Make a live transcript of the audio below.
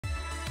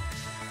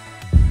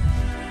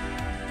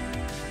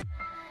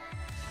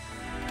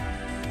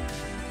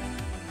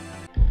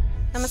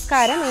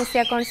നമസ്കാരം ഈസി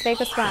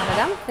അക്കൗണ്ട്സിലേക്ക്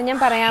സ്വാഗതം. ഞാൻ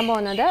പറയാൻ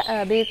പോകുന്നത്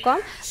ബികോം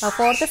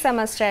 4th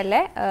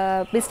സെമസ്റ്ററിലെ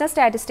ബിസിനസ്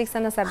സ്റ്റാറ്റിസ്റ്റിക്സ്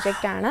എന്ന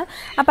സബ്ജക്റ്റാണ്.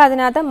 അപ്പോൾ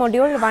അതിനകത്ത്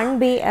മൊഡ്യൂൾ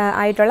 1B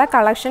ആയിട്ടുള്ള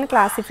collection,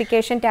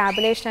 classification,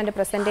 tabulation and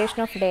presentation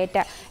of data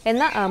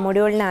എന്ന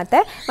മൊഡ്യൂളിനകത്ത്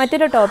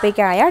മറ്റൊരു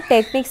ടോപ്പിക്കായ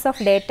ടെക്നിക്സ്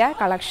ഓഫ് ഡേറ്റ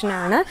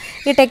കളക്ഷനാണ്.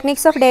 ഈ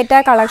ടെക്നിക്സ് ഓഫ് ഡേറ്റ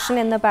കളക്ഷൻ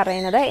എന്ന്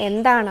പറയുന്നത്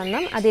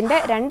എന്താണെന്നും അതിൻ്റെ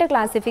 2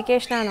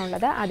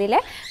 ക്ലാസിഫിക്കേഷനാണുള്ളത്.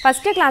 അതിലെ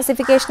first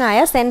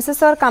ക്ലാസിഫിക്കേഷനായ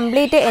census or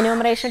complete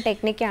enumeration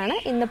ടെക്നിക്കാണ്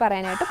ഇന്ന്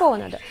പറയാനായിട്ട്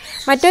പോകുന്നത്.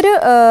 മറ്റൊരു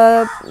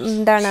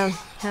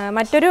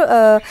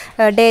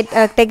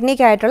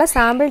ടെക്നിക്കായിട്ടുള്ള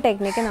സാമ്പിൾ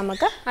ടെക്നിക്ക്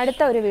നമുക്ക്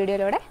അടുത്ത ഒരു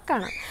വീഡിയോയിലൂടെ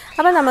കാണാം.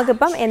 അപ്പോൾ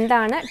നമുക്കിപ്പം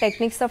എന്താണ്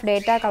ടെക്നിക്സ് ഓഫ്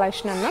ഡേറ്റ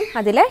കളക്ഷൻ എന്നും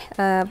അതിലെ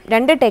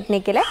 2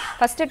 ടെക്നിക്കിലെ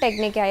first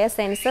ടെക്നിക്കായ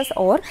census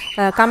or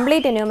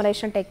complete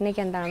enumeration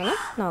technique എന്താണെന്ന്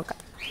നോക്കാം.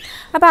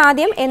 അപ്പോൾ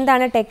ആദ്യം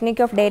എന്താണ്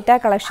ടെക്നിക്ക് ഓഫ് ഡേറ്റ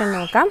കളക്ഷൻ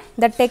നോക്കാം.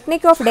 The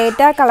technique of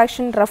data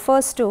collection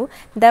refers to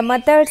the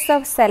methods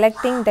of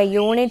selecting the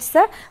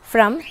units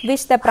from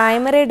which the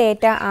primary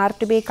data R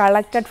to be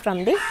collected from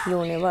the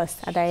universe.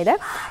 അതായത്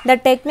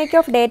the technique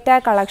of data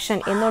collection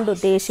എന്നുകൊണ്ട്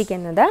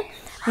ഉദ്ദേശിക്കുന്നത്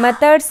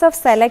methods of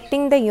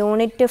selecting the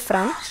unit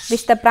from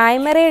which the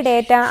primary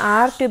data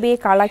R to be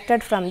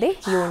collected from the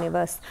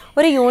universe.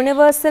 ഒരു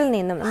യൂണിവേഴ്സിൽ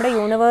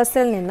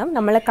നിന്നും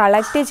നമ്മൾ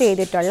collect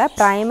ചെയ്തിട്ടുള്ള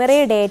primary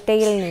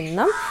ഡേറ്റയിൽ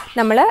നിന്നും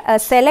നമ്മൾ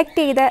select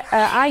ചെയ്ത്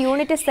ആ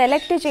യൂണിറ്റ്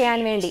സെലക്ട് ചെയ്യാൻ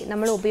വേണ്ടി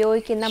നമ്മൾ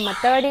ഉപയോഗിക്കുന്ന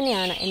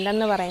മെത്തേഡിനെയാണ്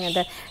എന്തെന്ന്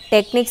പറയുന്നത്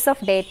ടെക്നിക്സ്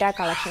ഓഫ് ഡേറ്റ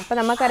കളക്ഷൻ. ഇപ്പോൾ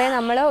നമുക്കറിയാം,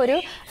 നമ്മൾ ഒരു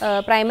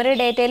പ്രൈമറി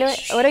ഡേറ്റയിൽ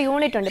ഓരോ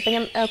യൂണിറ്റ് ഉണ്ട്.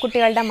 ഇപ്പം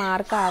കുട്ടികളുടെ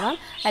മാർക്കാവാം,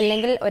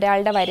 അല്ലെങ്കിൽ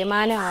ഒരാളുടെ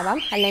വരുമാനം ആവാം,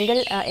 അല്ലെങ്കിൽ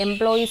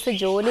എംപ്ലോയീസ്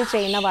ജോലി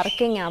ചെയ്യുന്ന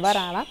വർക്കിംഗ് അവർ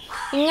ആവാം.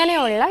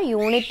 ഇങ്ങനെയുള്ള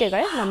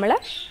യൂണിറ്റുകൾ നമ്മൾ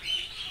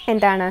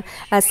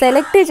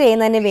സെലക്ട്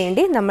ചെയ്യുന്നതിന്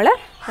വേണ്ടി നമ്മൾ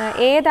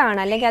ഏതാണ്,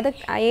 അല്ലെങ്കിൽ അത്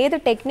ഏത്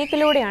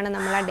ടെക്നിക്കിലൂടെയാണ്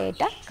നമ്മൾ ആ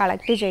ഡേറ്റ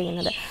കളക്ട്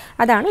ചെയ്യുന്നത്,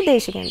 അതാണ്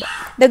ഉദ്ദേശിക്കുന്നത്.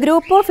 The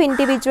group of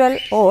individual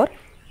or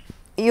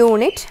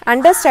unit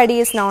under study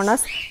is known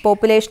as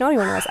population or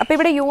universe. അപ്പോൾ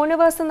ഇവിടെ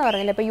യൂണിവേഴ്സ് എന്ന്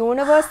പറഞ്ഞില്ല, ഇപ്പോൾ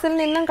യൂണിവേഴ്സിൽ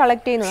നിന്നും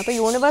കളക്ട് ചെയ്യുന്നു. അപ്പോൾ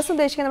യൂണിവേഴ്സ്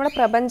ഉദ്ദേശിക്കുന്നത് നമ്മുടെ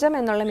പ്രപഞ്ചം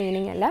എന്നുള്ള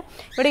മീനിങ് അല്ല.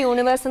 ഇവിടെ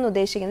യൂണിവേഴ്സ് എന്ന്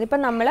ഉദ്ദേശിക്കുന്നത്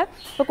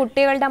ഇപ്പോൾ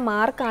കുട്ടികളുടെ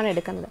മാർക്കാണ്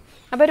എടുക്കുന്നത്.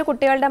 അപ്പോൾ ഒരു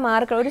കുട്ടികളുടെ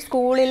മാർക്ക്, ഒരു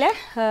സ്കൂളിലെ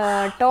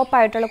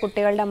ടോപ്പായിട്ടുള്ള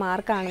കുട്ടികളുടെ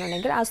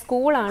മാർക്കാണെന്നുണ്ടെങ്കിൽ ആ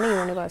സ്കൂളാണ്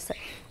യൂണിവേഴ്സ്.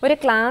 ഒരു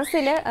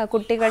ക്ലാസ്സിൽ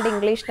കുട്ടികളുടെ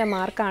ഇംഗ്ലീഷിൻ്റെ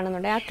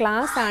മാർക്കാണെന്നുണ്ടെങ്കിൽ ആ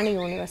ക്ലാസ് ആണ്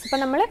യൂണിവേഴ്സ്. ഇപ്പോൾ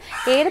നമ്മൾ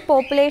ഏത്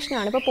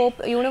പോപ്പുലേഷനാണ്,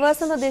 ഇപ്പോൾ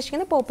യൂണിവേഴ്സ് എന്ന്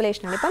ഉദ്ദേശിക്കുന്നത്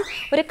പോപ്പുലേഷനാണ്. ഇപ്പം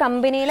ഒരു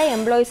കമ്പനിയിലെ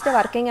എംപ്ലോയീസിൻ്റെ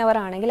വർക്കിംഗ് അവർ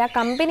ആണെങ്കിൽ ആ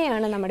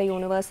കമ്പനിയാണ് നമ്മുടെ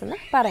യൂണിവേഴ്സ് എന്ന്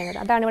പറയുന്നത്.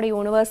 അതാണ് ഇവിടെ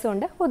യൂണിവേഴ്സ്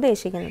കൊണ്ട്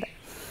ഉദ്ദേശിക്കുന്നത്.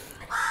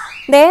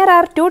 There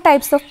are 2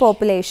 types of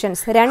populations.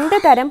 2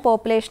 തരം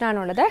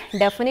പോപ്പുലേഷനാണുള്ളത്.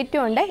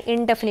 ഡെഫിനിറ്റും ഉണ്ട്,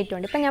 ഇൻഡെഫിനിറ്റും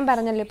ഉണ്ട്. ഇപ്പം ഞാൻ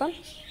പറഞ്ഞല്ലോ, ഇപ്പം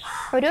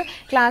ഒരു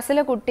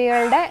ക്ലാസ്സിലെ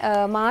കുട്ടികളുടെ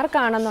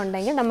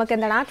മാർക്കാണെന്നുണ്ടെങ്കിൽ നമുക്ക്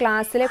എന്താണ്, ആ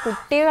ക്ലാസ്സിലെ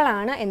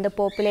കുട്ടികളാണ്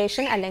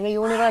പോപ്പുലേഷൻ അല്ലെങ്കിൽ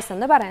യൂണിവേഴ്സ്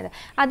എന്ന് പറയുന്നത്.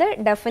 അത്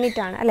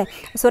ഡെഫിനിറ്റാണ്, അല്ലേ,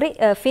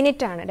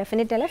 ഫിനിറ്റാണ്.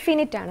 ഡെഫിനിറ്റ് അല്ല,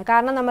 ഫിനിറ്റാണ്.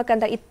 കാരണം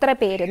നമുക്ക് ഇത്ര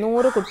പേര്,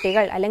 100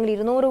 കുട്ടികൾ അല്ലെങ്കിൽ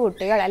 200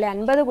 കുട്ടികൾ അല്ലെങ്കിൽ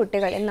 50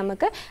 കുട്ടികൾ എന്ന്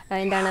നമുക്ക്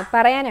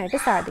പറയാനായിട്ട്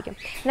സാധിക്കും.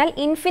 എന്നാൽ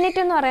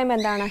ഇൻഫിനിറ്റ് എന്ന് പറയുമ്പോൾ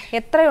എന്താണ്,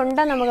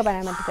 എത്രയുണ്ടെന്ന് നമുക്ക്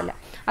പറയാൻ പറ്റത്തില്ല,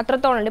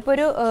 അത്രത്തോളം ഉണ്ട്. ഇപ്പോൾ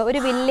ഒരു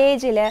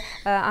വില്ലേജിൽ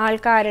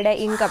ആൾക്കാരുടെ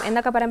ഇൻകം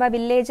എന്നൊക്കെ പറയുമ്പോൾ ആ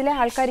വില്ലേജിലെ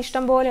ആൾക്കാർ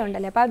ഇഷ്ടം പോലെ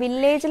ഉണ്ടല്ലോ. അപ്പോൾ ആ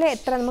വില്ലേജിൽ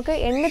എത്ര നമുക്ക്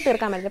എണ്ണി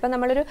തീർക്കാൻ പറ്റില്ല. ഇപ്പോൾ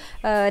നമ്മളൊരു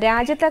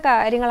രാജ്യത്തെ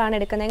കാര്യങ്ങളാണ്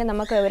എടുക്കുന്നതെങ്കിൽ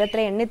നമുക്ക് ഓരോരുത്തർ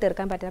എണ്ണി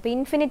തീർക്കാൻ പറ്റില്ല. അപ്പോൾ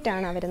ഇൻഫിനിറ്റ്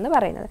ആണ് അവരെന്ന്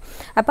പറയുന്നത്.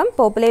 അപ്പം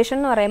പോപ്പുലേഷൻ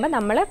എന്ന് പറയുമ്പോൾ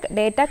നമ്മൾ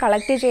ഡേറ്റ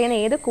കളക്ട് ചെയ്യുന്ന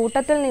ഏത്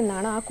കൂട്ടത്തിൽ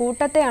നിന്നാണോ ആ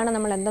കൂട്ടത്തെയാണ്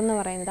നമ്മൾ എന്തെന്ന്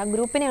പറയുന്നത്, ആ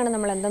ഗ്രൂപ്പിനെയാണ്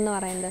നമ്മൾ എന്തെന്ന്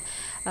പറയുന്നത്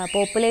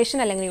പോപ്പുലേഷൻ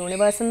അല്ലെങ്കിൽ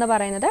യൂണിവേഴ്സ് എന്ന്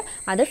പറയുന്നത്.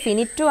 അത്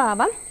ഫിനിറ്റും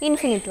ആവാം,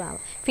 ഇൻഫിനിറ്റും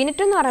ആവാം.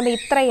 ഫിനിറ്റ് എന്ന് പറയുമ്പോൾ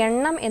ഇത്ര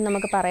എണ്ണം എന്ന്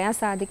നമുക്ക് പറയാൻ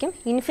സാധിക്കും.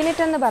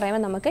 ഇൻഫിനിറ്റ് എന്ന്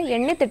പറയുമ്പോൾ നമുക്ക്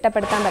എണ്ണി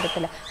തിട്ടപ്പെടുത്താൻ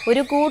പറ്റത്തില്ല.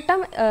 ഒരു കൂട്ടം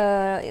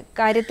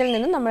കാര്യത്തിൽ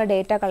നിന്നും നമ്മൾ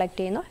ഡേറ്റ കളക്ട്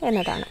ചെയ്യുന്നു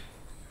എന്നതാണ്.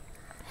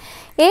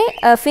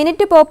 A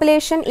finite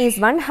population is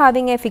one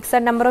having a fixed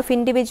number of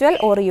individual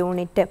or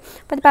unit.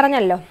 അപ്പോൾ ഇത്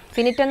പറഞ്ഞല്ലോ,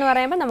 ഫിനിറ്റ് എന്ന്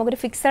പറയുമ്പോൾ നമുക്കൊരു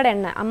ഫിക്സഡ്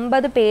എണ്ണ,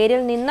 50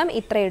 പേരിൽ നിന്നും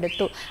ഇത്ര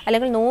എടുത്തു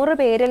അല്ലെങ്കിൽ 100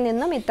 പേരിൽ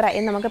നിന്നും ഇത്ര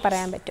എന്ന് നമുക്ക്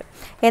പറയാൻ പറ്റും.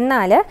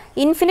 എന്നാൽ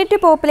ഇൻഫിനിറ്റ്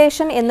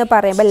പോപ്പുലേഷൻ എന്ന്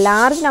പറയുമ്പോൾ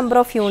ലാർജ് നമ്പർ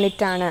ഓഫ്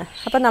യൂണിറ്റ് ആണ്.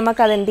 അപ്പോൾ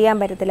നമുക്കത് എന്ത് ചെയ്യാൻ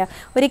പറ്റത്തില്ല,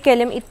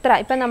 ഒരിക്കലും ഇത്ര.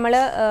 ഇപ്പം നമ്മൾ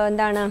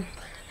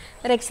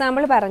ഒരു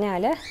എക്സാമ്പിൾ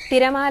പറഞ്ഞാൽ,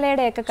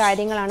 തിരമാലയുടെയൊക്കെ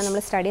കാര്യങ്ങളാണ്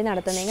നമ്മൾ സ്റ്റഡി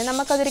നടത്തുന്നതെങ്കിൽ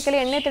നമുക്കതൊരിക്കലും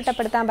എണ്ണി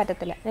തിട്ടപ്പെടുത്താൻ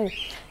പറ്റത്തില്ല.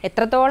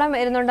 എത്രത്തോളം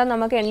വരുന്നുണ്ടെന്ന്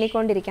നമുക്ക്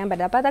എണ്ണിക്കൊണ്ടിരിക്കാൻ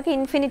പറ്റില്ല. അപ്പോൾ അതൊക്കെ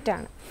ഇൻഫിനിറ്റ്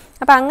ആണ്.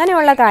 അപ്പോൾ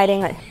അങ്ങനെയുള്ള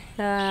കാര്യങ്ങൾ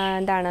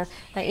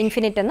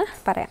ഇൻഫിനിറ്റ് എന്ന്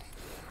പറയാം.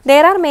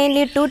 There are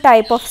mainly 2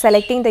 types of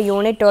selecting the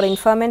unit or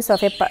informants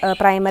of a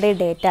primary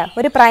data.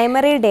 ഒരു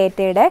പ്രൈമറി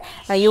ഡേറ്റയുടെ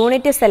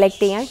യൂണിറ്റ്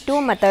സെലക്ട് ചെയ്യാൻ 2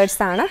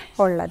 മെത്തേഡ്സ് ആണ്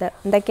ഉള്ളത്.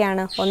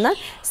 എന്തൊക്കെയാണ്? ഒന്ന്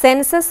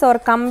സെൻസസ് ഓർ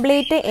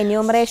കംപ്ലീറ്റ്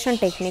എന്യൂമറേഷൻ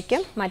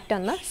ടെക്നിക്കും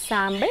മറ്റൊന്ന്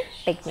സാമ്പിൾ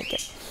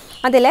ടെക്നിക്കും.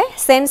 അതിൽ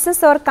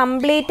census or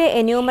complete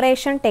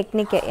enumeration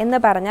technique എന്ന്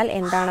പറഞ്ഞാൽ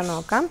എന്താണെന്ന്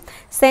നോക്കാം.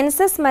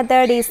 Census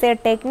method is A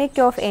technique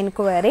of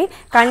enquiry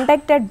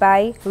conducted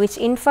by which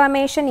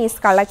information is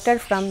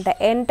collected from the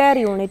entire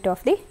unit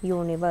of the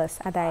universe.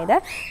 അതായത്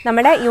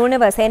നമ്മുടെ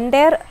യൂണിവേഴ്സ്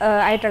എൻറ്റയർ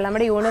ആയിട്ടുള്ള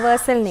നമ്മുടെ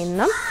യൂണിവേഴ്സിൽ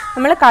നിന്നും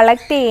നമ്മൾ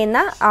കളക്ട്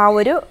ചെയ്യുന്ന ആ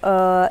ഒരു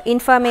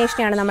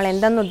ഇൻഫർമേഷനെയാണ് നമ്മൾ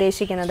എന്തെന്ന്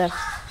ഉദ്ദേശിക്കുന്നത്.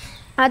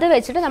 അത്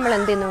വെച്ചിട്ട് നമ്മൾ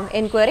എന്ത് ചെയ്യുന്നു,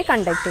 എൻക്വയറി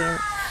കണ്ടക്ട്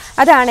ചെയ്യുന്നു.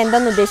 അതാണ്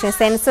എന്തെന്ന് ഉദ്ദേശിക്കുന്നത്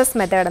സെൻസസ്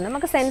മെത്തേഡ്.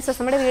 നമുക്ക് സെൻസസ്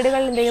നമ്മുടെ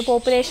വീടുകളിൽ എന്തെങ്കിലും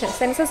പോപ്പുലേഷൻ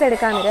സെൻസസ്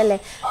എടുക്കാൻ വരും അല്ലേ.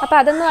 അപ്പോൾ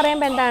അതെന്ന്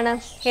പറയുമ്പോൾ എന്താണ്,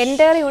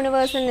 എൻ്റയർ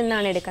യൂണിവേഴ്സിൽ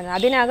നിന്നാണ് എടുക്കുന്നത്.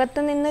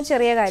 അതിനകത്ത് നിന്ന്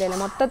ചെറിയ കാര്യമല്ല,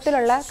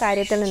 മൊത്തത്തിലുള്ള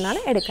കാര്യത്തിൽ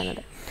നിന്നാണ്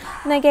എടുക്കുന്നത്.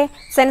 എന്നൊക്കെ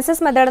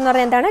സെൻസസ് മെത്തേഡ് എന്ന്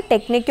പറഞ്ഞാൽ എന്താണ്?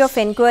 Technique of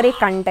enquiry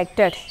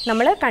conducted.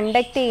 നമ്മൾ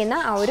കണ്ടക്ട് ചെയ്യുന്ന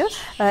ആ ഒരു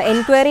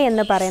എൻക്വയറി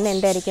എന്ന് പറയുന്നത്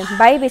എന്തായിരിക്കും?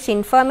 By which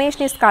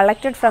information is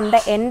collected from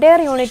the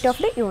entire unit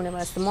of the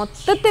universe.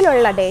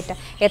 മൊത്തത്തിലുള്ള ഡേറ്റ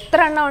എത്ര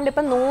എണ്ണം ഉണ്ട്?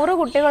 ഇപ്പം 100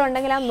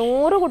 കുട്ടികളുണ്ടെങ്കിൽ ആ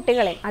 100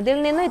 കുട്ടികളെ അതിൽ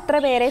നിന്നും ഇത്ര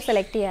പേരെ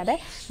സെലക്ട് ചെയ്യാതെ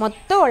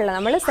മൊത്തമുള്ള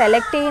നമ്മൾ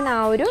സെലക്ട് ചെയ്യുന്ന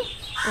ആ ഒരു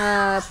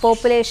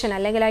പോപ്പുലേഷൻ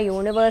അല്ലെങ്കിൽ ആ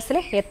യൂണിവേഴ്സിൽ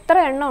എത്ര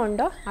എണ്ണം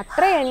ഉണ്ടോ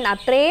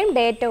അത്രയും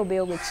ഡേറ്റ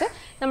ഉപയോഗിച്ച്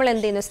നമ്മൾ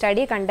എന്ത് ചെയ്യുന്നു?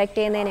 സ്റ്റഡി കണ്ടക്ട്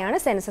ചെയ്യുന്നതിനെയാണ്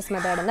സെൻസസ്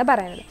മെത്തേഡ് എന്ന്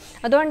പറയുന്നത്.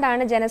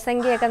 അതുകൊണ്ടാണ്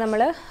ജനസംഖ്യയൊക്കെ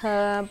നമ്മൾ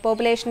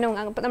പോപ്പുലേഷനും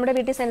നമ്മുടെ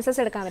വീട്ടിൽ സെൻസസ്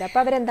എടുക്കാൻ വരും.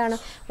 അപ്പോൾ അവരെന്താണ്?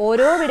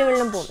 ഓരോ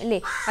വീടുകളിലും പോകും ഇല്ലേ?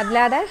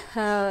 അല്ലാതെ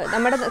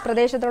നമ്മുടെ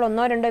പ്രദേശത്തുള്ള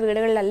 1-2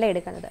 വീടുകളിലല്ല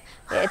എടുക്കുന്നത്.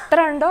 എത്ര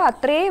ഉണ്ടോ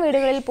അത്രയും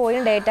വീടുകളിൽ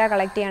പോയും ഡേറ്റ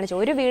കളക്ട് ചെയ്യാണ്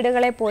ചെയ്യുന്നത്. ഒരു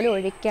വീടുകളെ പോലും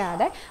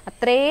ഒഴിക്കാതെ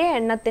അത്രയും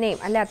എണ്ണത്തിനെയും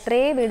അല്ലെ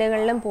അത്രയും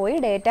വീടുകളിലും പോയി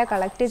ഡേറ്റ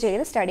കളക്ട്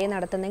ചെയ്ത് സ്റ്റഡി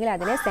നടത്തുന്നെങ്കിൽ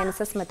അതിനെ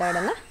സെൻസസ് മെത്തേഡ്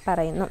എന്ന്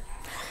പറയുന്നു.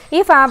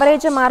 If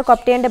average mark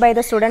obtained by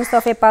the students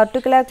of a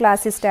particular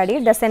class is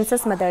studied, the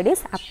census method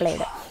is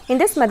applied. In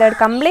this method,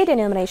 complete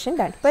enumeration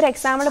done. ഇപ്പോൾ ഒരു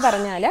എക്സാമ്പിൾ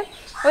പറഞ്ഞാൽ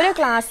ഒരു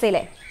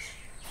ക്ലാസ്സിലെ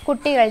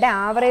കുട്ടികളുടെ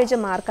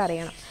ആവറേജ് മാർക്ക്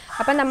അറിയണം.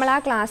 അപ്പം നമ്മൾ ആ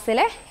ക്ലാസ്സിൽ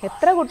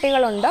എത്ര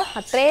കുട്ടികളുണ്ടോ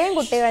അത്രയും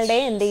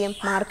കുട്ടികളുടെയും എന്ത് ചെയ്യും?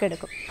 മാർക്ക്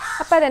എടുക്കും.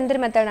 അപ്പോൾ അതെന്തൊരു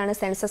മെത്തേഡാണ്?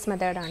 സെൻസസ്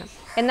മെത്തേഡാണ്.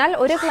 എന്നാൽ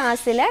ഒരു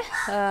ക്ലാസ്സിൽ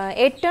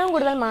ഏറ്റവും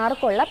കൂടുതൽ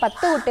മാർക്കുള്ള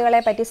 10 കുട്ടികളെ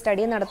പറ്റി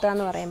സ്റ്റഡി നടത്തുക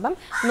എന്ന് പറയുമ്പം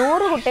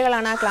 100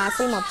 കുട്ടികളാണ് ആ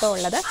ക്ലാസ്സിൽ മൊത്തം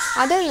ഉള്ളത്.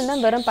 അതിൽ നിന്നും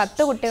വെറും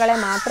 10 കുട്ടികളെ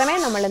മാത്രമേ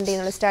നമ്മൾ എന്ത്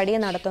ചെയ്യുന്നുള്ളൂ? സ്റ്റഡി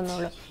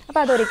നടത്തുന്നുള്ളൂ.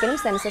 അപ്പോൾ അതൊരിക്കലും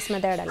സെൻസസ്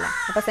മെത്തേഡ് അല്ല.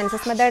 അപ്പോൾ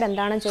സെൻസസ് മെത്തേഡ്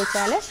എന്താണെന്ന്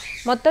ചോദിച്ചാൽ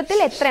മൊത്തത്തിൽ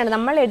എത്രയാണ്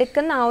നമ്മൾ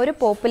എടുക്കുന്ന ആ ഒരു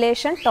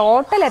പോപ്പുലേഷൻ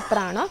ടോട്ടൽ എത്ര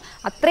ആണോ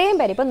അത്രയും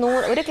പേര്. ഇപ്പോൾ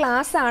ഒരു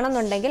ക്ലാസ്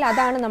ആണെന്നുണ്ടെങ്കിൽ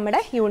അതാണ്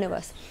നമ്മുടെ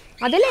യൂണിവേഴ്സ്.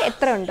 അതിൽ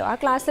എത്ര ഉണ്ടോ ആ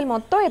ക്ലാസ്സിൽ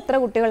മൊത്തം എത്ര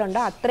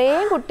കുട്ടികളുണ്ടോ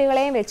അത്രയും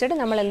കുട്ടികളെയും വെച്ചിട്ട്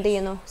നമ്മൾ എന്ത്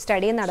ചെയ്യുന്നു?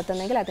 സ്റ്റഡി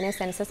നടത്തുന്നെങ്കിൽ അതിനെ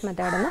സെൻസസ്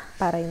മെത്തേഡ് എന്ന്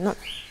പറയുന്നു.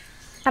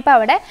 അപ്പോൾ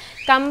അവിടെ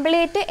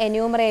കംപ്ലീറ്റ്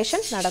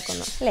എന്യൂമറേഷൻ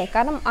നടക്കുന്നു അല്ലേ?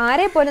 കാരണം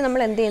ആരെ പോലും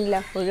നമ്മൾ എന്ത്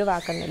ചെയ്യുന്നില്ല?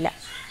 ഒഴിവാക്കുന്നില്ല.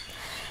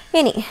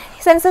 ഇനി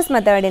സെൻസസ്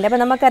മെത്തേഡിൻ്റെ അപ്പോൾ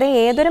നമുക്കറിയാം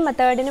ഏതൊരു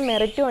മെത്തേഡിനും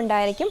മെറിറ്റും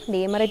ഉണ്ടായിരിക്കും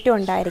ഡീമെറിറ്റും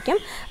ഉണ്ടായിരിക്കും.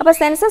 അപ്പോൾ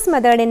സെൻസസ്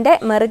മെത്തേഡിൻ്റെ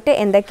മെറിറ്റ്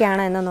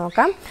എന്തൊക്കെയാണ് എന്ന്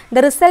നോക്കാം.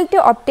 The result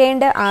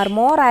obtained are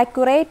more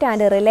accurate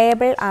and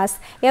reliable as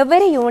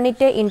every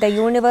unit in the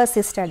universe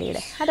is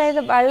studied.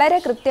 അതായത് വളരെ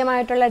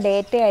കൃത്യമായിട്ടുള്ള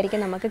ഡേറ്റ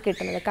ആയിരിക്കും നമുക്ക്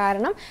കിട്ടുന്നത്.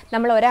 കാരണം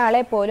നമ്മൾ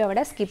ഒരാളെ പോലും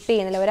അവിടെ സ്കിപ്പ്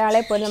ചെയ്യുന്നില്ല,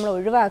 ഒരാളെ പോലും നമ്മൾ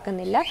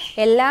ഒഴിവാക്കുന്നില്ല.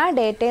 എല്ലാ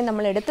ഡേറ്റയും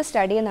നമ്മൾ എടുത്ത്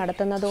സ്റ്റഡി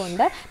നടത്തുന്നത്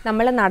കൊണ്ട്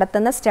നമ്മൾ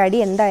നടത്തുന്ന സ്റ്റഡി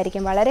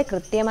എന്തായിരിക്കും? വളരെ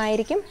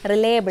കൃത്യമായിരിക്കും,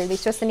 റിലയബിൾ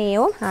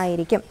വിശ്വസനീയവും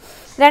ആയിരിക്കും.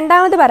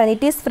 രണ്ടാമത് പറയുന്നത്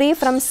it is free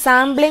from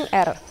sampling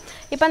error.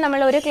 ഇപ്പം നമ്മൾ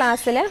ഒരു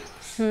ക്ലാസ്സിൽ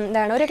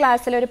ഒരു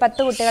ക്ലാസ്സിൽ ഒരു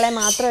 10 കുട്ടികളെ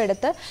മാത്രം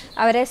എടുത്ത്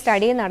അവരെ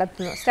സ്റ്റഡി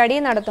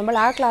നടത്തുമ്പോൾ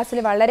ആ ക്ലാസ്സിൽ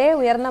വളരെ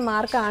ഉയർന്ന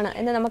മാർക്കാണ്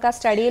എന്ന് നമുക്ക് ആ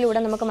സ്റ്റഡിയിലൂടെ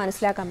നമുക്ക്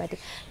മനസ്സിലാക്കാൻ പറ്റും.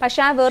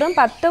 പക്ഷേ ആ വെറും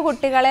 10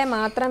 കുട്ടികളെ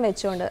മാത്രം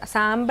വെച്ചുകൊണ്ട്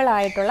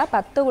സാമ്പിളായിട്ടുള്ള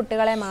 10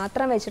 കുട്ടികളെ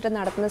മാത്രം വെച്ചിട്ട്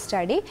നടത്തുന്ന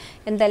സ്റ്റഡി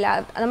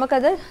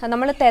നമുക്കത്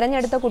നമ്മൾ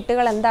തിരഞ്ഞെടുത്ത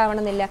കുട്ടികൾ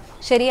എന്താവണമെന്നില്ല,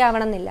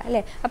 ശരിയാവണമെന്നില്ല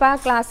അല്ലേ? അപ്പോൾ ആ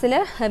ക്ലാസ്സിൽ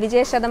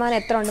വിജയ ശതമാനം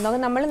എത്ര ഉണ്ട്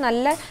നമുക്ക് നമ്മൾ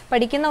നല്ല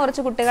പഠിക്കുന്ന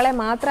കുറച്ച് കുട്ടികളെ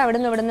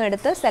മാത്രം ഇവിടുന്ന്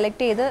എടുത്ത്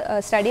സെലക്ട് ചെയ്ത്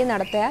സ്റ്റഡി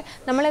നടത്തിയാൽ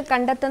നമ്മൾ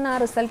കണ്ടെത്തുന്ന ആ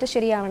റിസൾട്ട്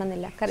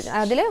ശരിയാവണമെന്നില്ല.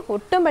 അതിൽ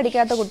ഒട്ടും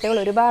പഠിക്കാത്ത കുട്ടികൾ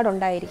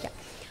ഒരുപാടുണ്ടായിരിക്കാം.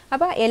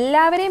 അപ്പോൾ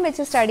എല്ലാവരെയും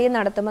വെച്ച് സ്റ്റഡി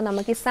നടത്തുമ്പോൾ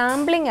നമുക്ക് ഈ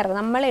സാമ്പിളിംഗ് എറർ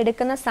നമ്മൾ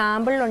എടുക്കുന്ന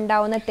സാമ്പിളിൽ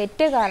ഉണ്ടാവുന്ന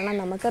തെറ്റ് കാരണം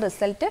നമുക്ക്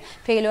റിസൾട്ട്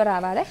ഫെയിലിയർ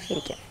ആവാതെ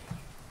ഇരിക്കും.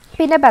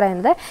 പിന്നെ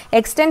പറയുന്നത്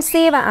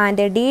extensive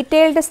and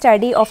detailed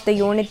study of the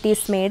unit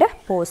is made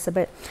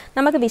possible.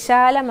 നമുക്ക്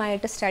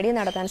വിശാലമായിട്ട് സ്റ്റഡി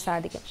നടത്താൻ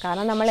സാധിക്കും.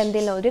 കാരണം നമ്മൾ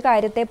എന്തെങ്കിലും ഒരു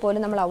കാര്യത്തെ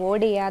പോലും നമ്മൾ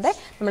അവോയ്ഡ് ചെയ്യാതെ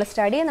നമ്മൾ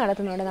സ്റ്റഡി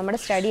നടത്തുന്നതുകൊണ്ട് നമ്മുടെ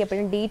സ്റ്റഡി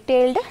എപ്പോഴും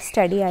ഡീറ്റെയിൽഡ്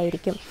സ്റ്റഡി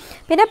ആയിരിക്കും.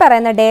 പിന്നെ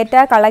പറയുന്ന data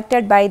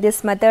collected by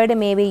this method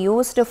may be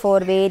used for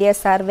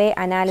various survey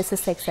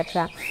analysis etcetera.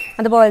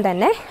 അതുപോലെ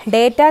തന്നെ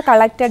data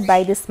collected by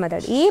this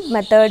method, ഈ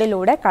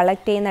മെത്തേഡിലൂടെ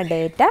കളക്ട് ചെയ്യുന്ന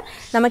ഡേറ്റ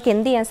നമുക്ക്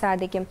എന്ത് ചെയ്യാൻ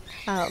സാധിക്കും?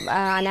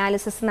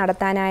 അനാലിസിസ്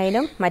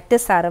നടത്താനായാലും മറ്റ്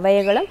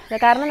സർവേകളും.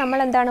 കാരണം നമ്മൾ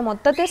എന്താണ്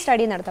മൊത്തത്തിൽ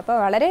സ്റ്റഡി നടത്തുക. അപ്പോൾ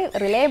വളരെ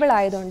റിലയബിൾ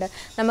ആയതുകൊണ്ട്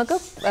നമുക്ക്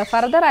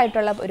ഫർദർ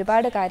ആയിട്ടുള്ള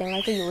ഒരുപാട്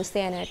കാര്യങ്ങൾക്ക് യൂസ്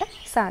ചെയ്യാനായിട്ട്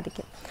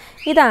സാധിക്കും.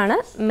 ഇതാണ്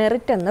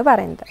മെറിറ്റ് എന്ന്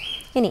പറയുന്നത്.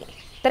 ഇനി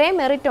ഇത്രയും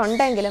മെറിറ്റ്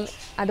ഉണ്ടെങ്കിലും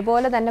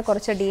അതുപോലെ തന്നെ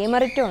കുറച്ച്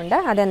ഡീമെറിറ്റും ഉണ്ട്.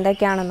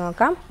 അതെന്തൊക്കെയാണെന്ന്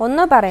നോക്കാം.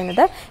 ഒന്ന്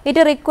പറയുന്നത്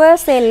it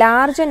requires A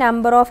large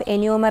number of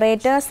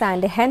enumerators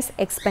and hence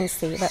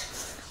expensive.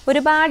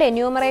 ഒരുപാട്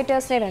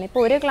എന്യൂമറേറ്റേഴ്സിനെ വേണം.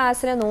 ഇപ്പോൾ ഒരു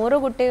ക്ലാസ്സിൽ 100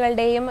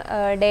 കുട്ടികളുടെയും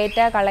ഡേറ്റ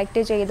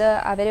കളക്ട് ചെയ്ത്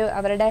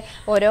അവരുടെ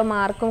ഓരോ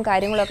മാർക്കും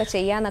കാര്യങ്ങളൊക്കെ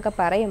ചെയ്യാമെന്നൊക്കെ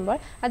പറയുമ്പോൾ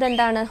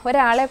അതെന്താണ്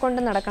ഒരാളെ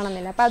കൊണ്ട്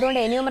നടക്കണമെന്നില്ല. അപ്പോൾ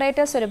അതുകൊണ്ട്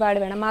എന്യൂമറേറ്റേഴ്സ് ഒരുപാട്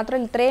വേണം.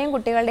 മാത്രമല്ല ഇത്രയും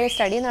കുട്ടികളുടെ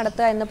സ്റ്റഡി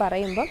നടത്തുക എന്ന്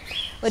പറയുമ്പോൾ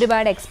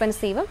ഒരുപാട്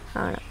എക്സ്പെൻസീവും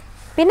ആണ്.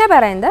 പിന്നെ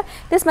പറയുന്നത്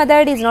this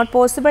method is not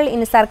possible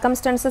in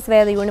circumstances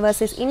where the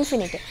universe is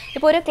infinite.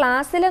 ഇപ്പോൾ ഒരു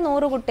ക്ലാസ്സിലെ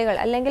 100 കുട്ടികൾ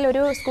അല്ലെങ്കിൽ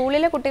ഒരു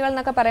സ്കൂളിലെ കുട്ടികൾ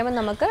എന്നൊക്കെ പറയുമ്പോൾ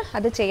നമുക്ക്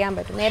അത് ചെയ്യാൻ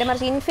പറ്റും. നേരെ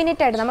മറിച്ച്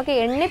ഇൻഫിനിറ്റ് ആയിട്ട് നമുക്ക്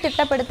എണ്ണി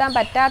തിട്ടപ്പെടുത്താൻ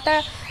പറ്റാത്ത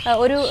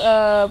ഒരു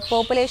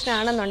പോപ്പുലേഷൻ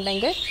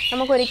ആണെന്നുണ്ടെങ്കിൽ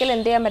നമുക്കൊരിക്കലും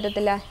എന്ത് ചെയ്യാൻ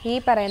പറ്റത്തില്ല. ഈ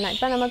പറയുന്ന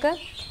ഇപ്പം നമുക്ക്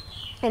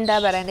എന്താ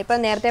പറയുന്നത്, ഇപ്പോൾ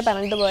നേരത്തെ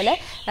പറഞ്ഞതുപോലെ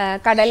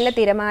കടലിലെ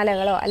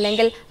തിരമാലകളോ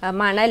അല്ലെങ്കിൽ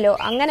മണലോ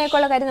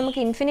അങ്ങനെയൊക്കെയുള്ള കാര്യം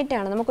നമുക്ക് ഇൻഫിനിറ്റ്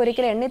ആണ്,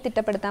 നമുക്കൊരിക്കലും എണ്ണി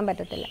തിട്ടപ്പെടുത്താൻ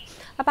പറ്റത്തില്ല.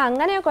 അപ്പോൾ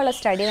അങ്ങനെയൊക്കെയുള്ള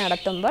സ്റ്റഡി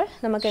നടത്തുമ്പോൾ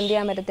നമുക്ക് എന്ത്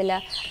ചെയ്യാൻ പറ്റത്തില്ല,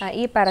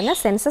 ഈ പറഞ്ഞ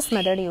സെൻസസ്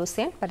മെത്തേഡ് യൂസ്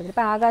ചെയ്യാൻ പറ്റത്തില്ല.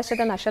 ഇപ്പോൾ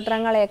ആകാശത്തെ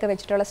നക്ഷത്രങ്ങളെയൊക്കെ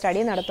വെച്ചിട്ടുള്ള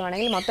സ്റ്റഡി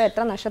നടത്തുവാണെങ്കിൽ മൊത്തം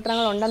എത്ര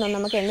നക്ഷത്രങ്ങളുണ്ടെന്നൊന്നും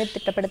നമുക്ക് എണ്ണി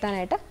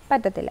തിട്ടപ്പെടുത്താനായിട്ട്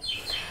പറ്റത്തില്ല.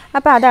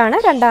 അപ്പോൾ അതാണ്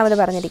രണ്ടാമത്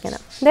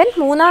പറഞ്ഞിരിക്കുന്നത്. ദെൻ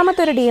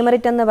മൂന്നാമത്തെ ഒരു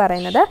ഡീമെറിറ്റ് എന്ന്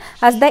പറയുന്നത്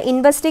as the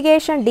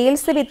investigation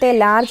deals with a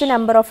large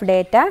number of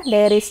data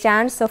there is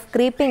chance of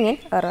creeping in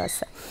errors.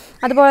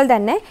 അതുപോലെ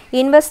തന്നെ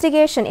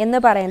ഇൻവെസ്റ്റിഗേഷൻ എന്ന്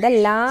പറയുന്നത്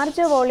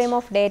ലാർജ് വോളിയൂം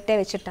ഓഫ് ഡേറ്റ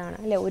വെച്ചിട്ടാണ്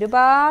അല്ലേ,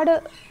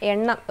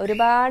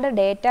 ഒരുപാട്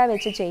ഡേറ്റ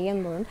വെച്ച്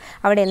ചെയ്യുമ്പോഴും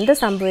അവിടെ എന്ത്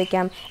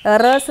സംഭവിക്കാം,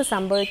 എറേഴ്സ്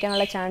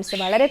സംഭവിക്കാനുള്ള ചാൻസ്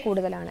വളരെ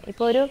കൂടുതലാണ്.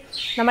 ഇപ്പോൾ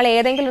നമ്മൾ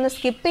ഏതെങ്കിലും ഒന്ന്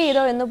സ്കിപ്പ്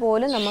ചെയ്തോ എന്ന്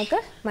പോലും നമുക്ക്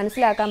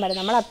മനസ്സിലാക്കാൻ പറ്റും.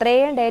 നമ്മൾ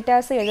അത്രയും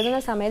ഡേറ്റാസ് എഴുതുന്ന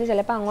സമയത്ത്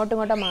ചിലപ്പോൾ അങ്ങോട്ടും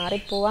ഇങ്ങോട്ടും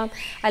മാറിപ്പോവാം,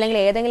 അല്ലെങ്കിൽ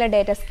ഏതെങ്കിലും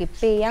ഡേറ്റ സ്കിപ്പ്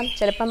ചെയ്യാം,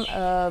 ചിലപ്പം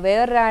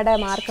വേറൊരാളുടെ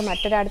മാർക്ക്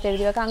മറ്റൊരാടുത്ത്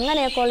എഴുതി വെക്കാം,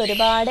 അങ്ങനെയൊക്കെ ഉള്ള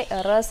ഒരുപാട്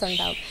എറേഴ്സ്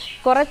ഉണ്ടാകും.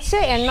 കുറച്ച്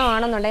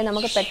എണ്ണമാണെന്നുണ്ടെങ്കിൽ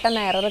നമുക്ക്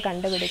പെട്ടെന്ന് എറർ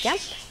കണ്ടുപിടിക്കാം.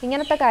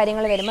 ഇങ്ങനത്തെ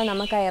കാര്യങ്ങൾ വരുമ്പോൾ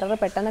നമുക്ക് ആ എറർ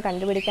പെട്ടെന്ന്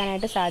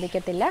കണ്ടുപിടിക്കാനായിട്ട്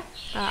സാധിക്കത്തില്ല.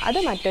 അത്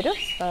മറ്റൊരു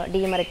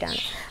ഡീമെറിറ്റ് ആണ്.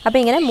 അപ്പോൾ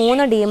ഇങ്ങനെ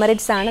 3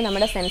 ഡീമെറിറ്റ്സ് ആണ്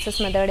നമ്മുടെ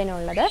സെൻസസ്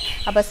മെത്തേഡിനുള്ളത്.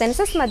 അപ്പോൾ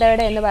സെൻസസ്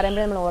മെത്തേഡ് എന്ന്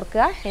പറയുമ്പോൾ നമ്മൾ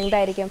ഓർക്കുക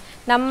എന്തായിരിക്കും,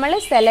 നമ്മൾ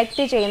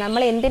സെലക്ട് ചെയ്യുന്ന,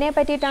 നമ്മൾ എന്തിനെ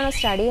പറ്റിയിട്ടാണ്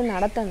സ്റ്റഡി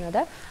നടത്തുന്നത്,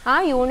 ആ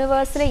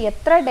യൂണിവേഴ്സിൽ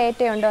എത്ര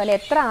ഡേറ്റയുണ്ടോ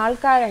അല്ലെങ്കിൽ എത്ര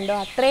ആൾക്കാരുണ്ടോ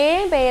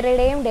അത്രയും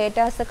പേരുടെയും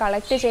ഡേറ്റാസ്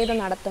കളക്ട് ചെയ്ത്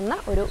നടത്തുന്ന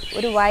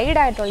ഒരു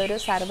വൈഡായിട്ടുള്ളൊരു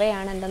സർവേ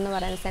ആണ് എന്തെന്ന്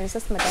പറയുന്നത്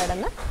സെൻസസ് മെത്തേഡ്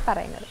എന്ന്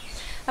പറയുന്നത്.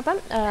 അപ്പം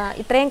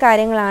ഇത്രയും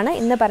കാര്യങ്ങളാണ്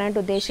ഇന്ന് പറയാനായിട്ട്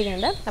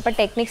ഉദ്ദേശിക്കുന്നത്. അപ്പോൾ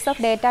ടെക്നിക്സ്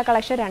ഓഫ് ഡേറ്റ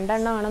കളക്ഷൻ 2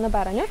 എണ്ണമാണെന്ന്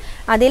പറഞ്ഞു.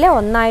 അതിലെ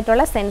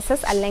ഒന്നായിട്ടുള്ള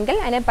സെൻസസ്, അല്ലെങ്കിൽ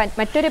അതിനെ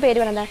മറ്റൊരു പേര്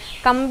പറയുന്നത്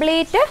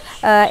കംപ്ലീറ്റ്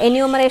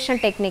എന്യൂമറേഷൻ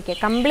ടെക്നിക്ക്.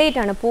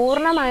 കംപ്ലീറ്റ് ആണ്,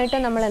 പൂർണ്ണമായിട്ട്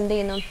നമ്മൾ എന്ത്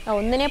ചെയ്യുന്നു,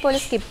 ഒന്നിനെ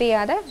പോലും സ്കിപ്പ്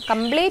ചെയ്യാതെ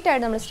കംപ്ലീറ്റ്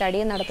ആയിട്ട് നമ്മൾ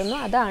സ്റ്റഡി നടത്തുന്നു.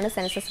 അതാണ്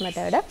സെൻസസ്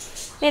മെത്തേഡ്.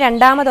 ഇനി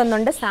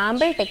രണ്ടാമതൊന്നുണ്ട്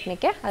സാമ്പിൾ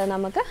ടെക്നിക്ക്. അത്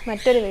നമുക്ക്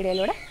മറ്റൊരു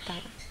വീഡിയോയിലൂടെ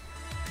കാണാം.